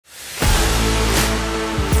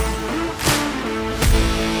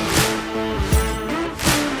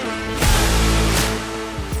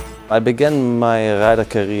I began my rider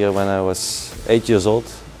career when I was 8 years old,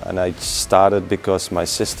 and I started because my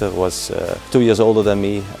sister was 2 years older than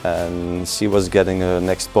me and she was getting her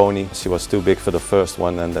next pony. She was too big for the first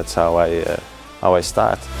one, and that's how I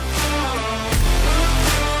started.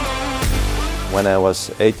 When I was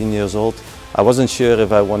 18 years old, I wasn't sure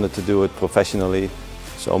if I wanted to do it professionally.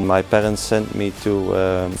 So my parents sent me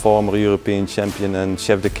to former European champion and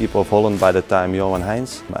chef de keeper of Holland by the time, Johan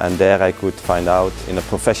Heinz. And there I could find out in a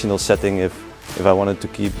professional setting if I wanted to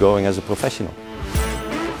keep going as a professional.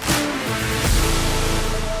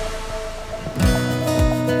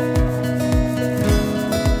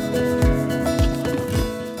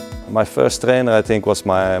 My first trainer, I think, was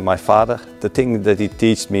my father. The thing that he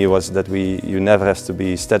taught me was that you never have to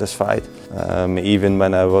be satisfied. Even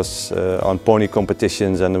when I was on pony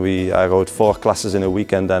competitions and I rode 4 classes in a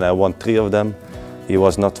weekend and I won 3 of them, he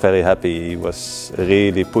was not very happy. He was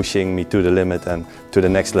really pushing me to the limit and to the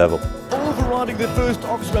next level. Overriding the first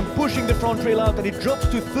ox and pushing the front rail out, and it drops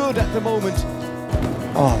to 3rd at the moment.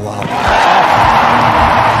 Oh wow.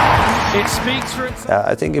 It speaks for itself. Yeah,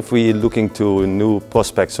 I think if we're looking to new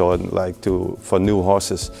prospects or for new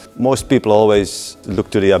horses, most people always look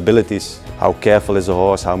to the abilities. How careful is a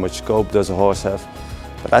horse? How much scope does a horse have?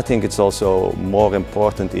 But I think it's also more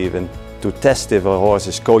important even to test if a horse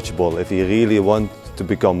is coachable, if he really wants to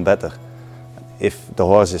become better. If the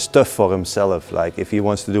horse is tough for himself, like if he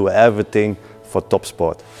wants to do everything for top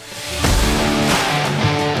sport.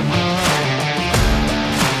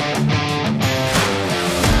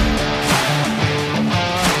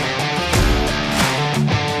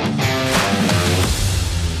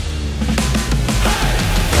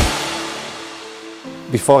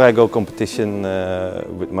 Before I go competition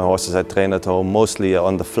with my horses, I train at home, mostly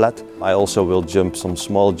on the flat. I also will jump some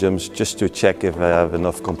small jumps just to check if I have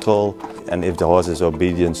enough control and if the horse is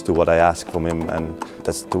obedient to what I ask from him, and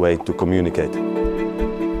that's the way to communicate.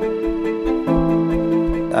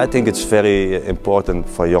 I think it's very important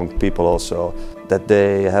for young people also that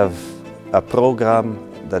they have a program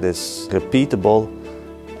that is repeatable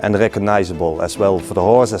and recognizable as well for the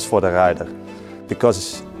horse as for the rider,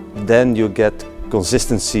 because then you get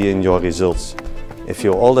consistency in your results. If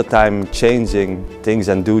you're all the time changing things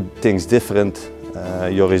and do things different,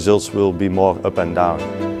 your results will be more up and down.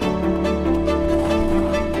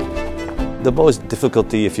 The most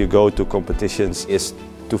difficulty if you go to competitions is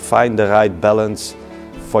to find the right balance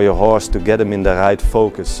for your horse, to get him in the right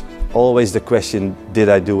focus. Always the question, did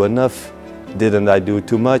I do enough? Didn't I do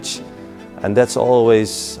too much? And that's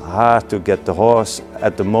always hard to get the horse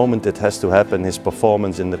at the moment it has to happen, his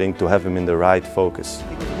performance in the ring, to have him in the right focus.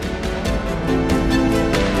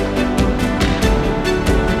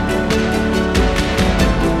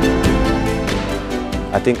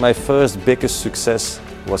 I think my first biggest success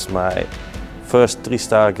was my first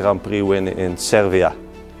 3-star Grand Prix win in Serbia,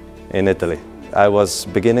 in Italy. I was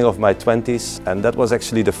beginning of my 20s, and that was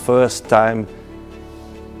actually the first time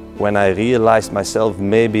when I realized myself,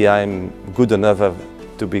 maybe I'm good enough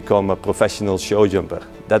to become a professional show jumper.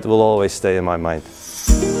 That will always stay in my mind.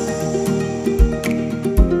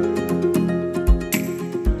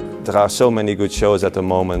 There are so many good shows at the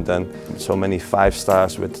moment and so many 5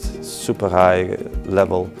 stars with super high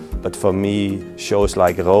level. But for me, shows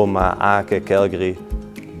like Roma, Ake, Calgary,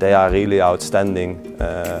 they are really outstanding.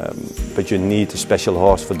 But you need a special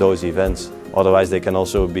horse for those events. Otherwise they can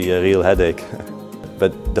also be a real headache.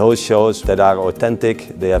 But those shows that are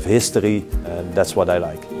authentic, they have history, and that's what I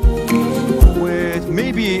like. With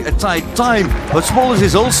maybe a tight time, but Smolders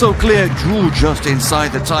is also clear. Drew just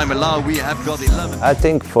inside the time allowed. We have got 11. I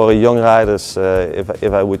think for young riders,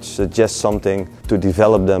 if I would suggest something to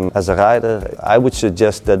develop them as a rider, I would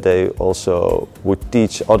suggest that they also would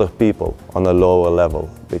teach other people on a lower level.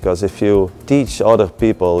 Because if you teach other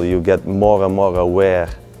people, you get more and more aware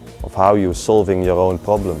of how you're solving your own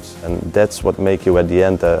problems, and that's what makes you at the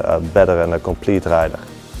end a better and a complete rider.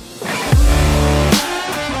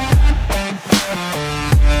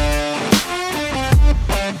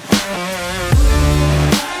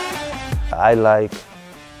 I like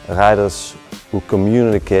riders who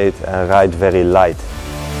communicate and ride very light.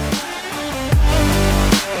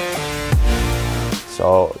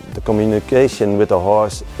 So the communication with a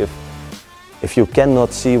horse, if you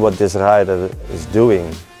cannot see what this rider is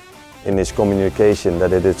doing in his communication,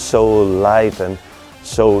 that it is so light and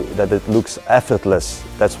so that it looks effortless,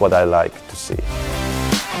 that's what I like to see.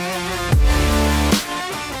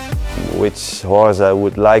 Which horse I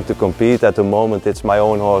would like to compete at the moment, it's my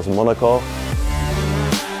own horse Monaco.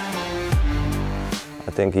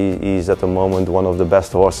 I think he's at the moment one of the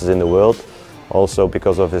best horses in the world, also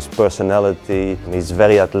because of his personality. He's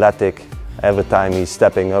very athletic Every time he's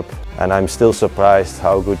stepping up, and I'm still surprised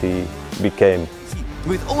how good he became.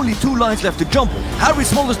 With only 2 lines left to jump, Harrie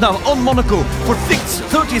Smolders now on Monaco for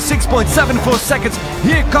 36.74 seconds.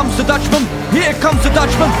 Here comes the Dutchman, here comes the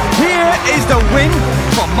Dutchman, here is the win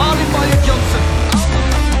for Marlin Meyer-Johnsen.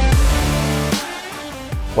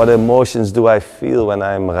 What emotions do I feel when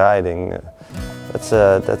I'm riding? That's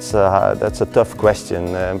a tough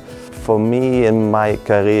question. For me in my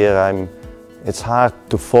career, it's hard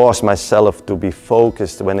to force myself to be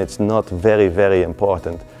focused when it's not very, very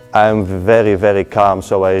important. I'm very, very calm,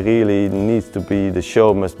 so I really need to be, the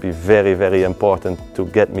show must be very, very important to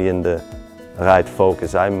get me in the right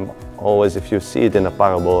focus. I'm always, if you see it in a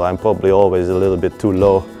parable, I'm probably always a little bit too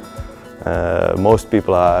low. Most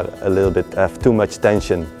people are have too much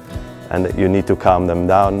tension and you need to calm them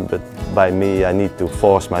down, but by me, I need to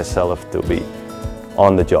force myself to be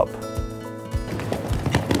on the job.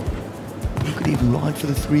 You could even ride for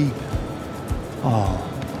the 3.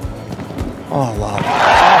 Oh wow.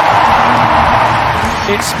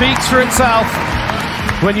 It speaks for itself.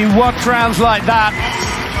 When you watch rounds like that,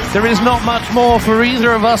 there is not much more for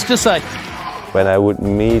either of us to say. When I would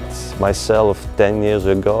meet myself 10 years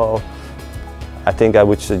ago, I think I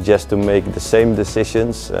would suggest to make the same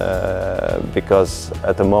decisions because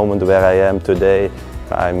at the moment where I am today,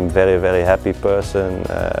 I'm a very, very happy person.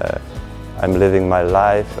 I'm living my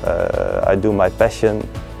life, I do my passion,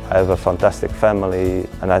 I have a fantastic family,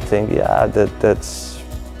 and I think, yeah,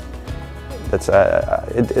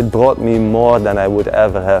 it brought me more than I would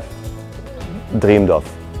ever have dreamed of,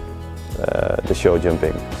 the show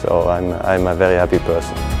jumping. So I'm a very happy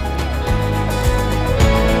person.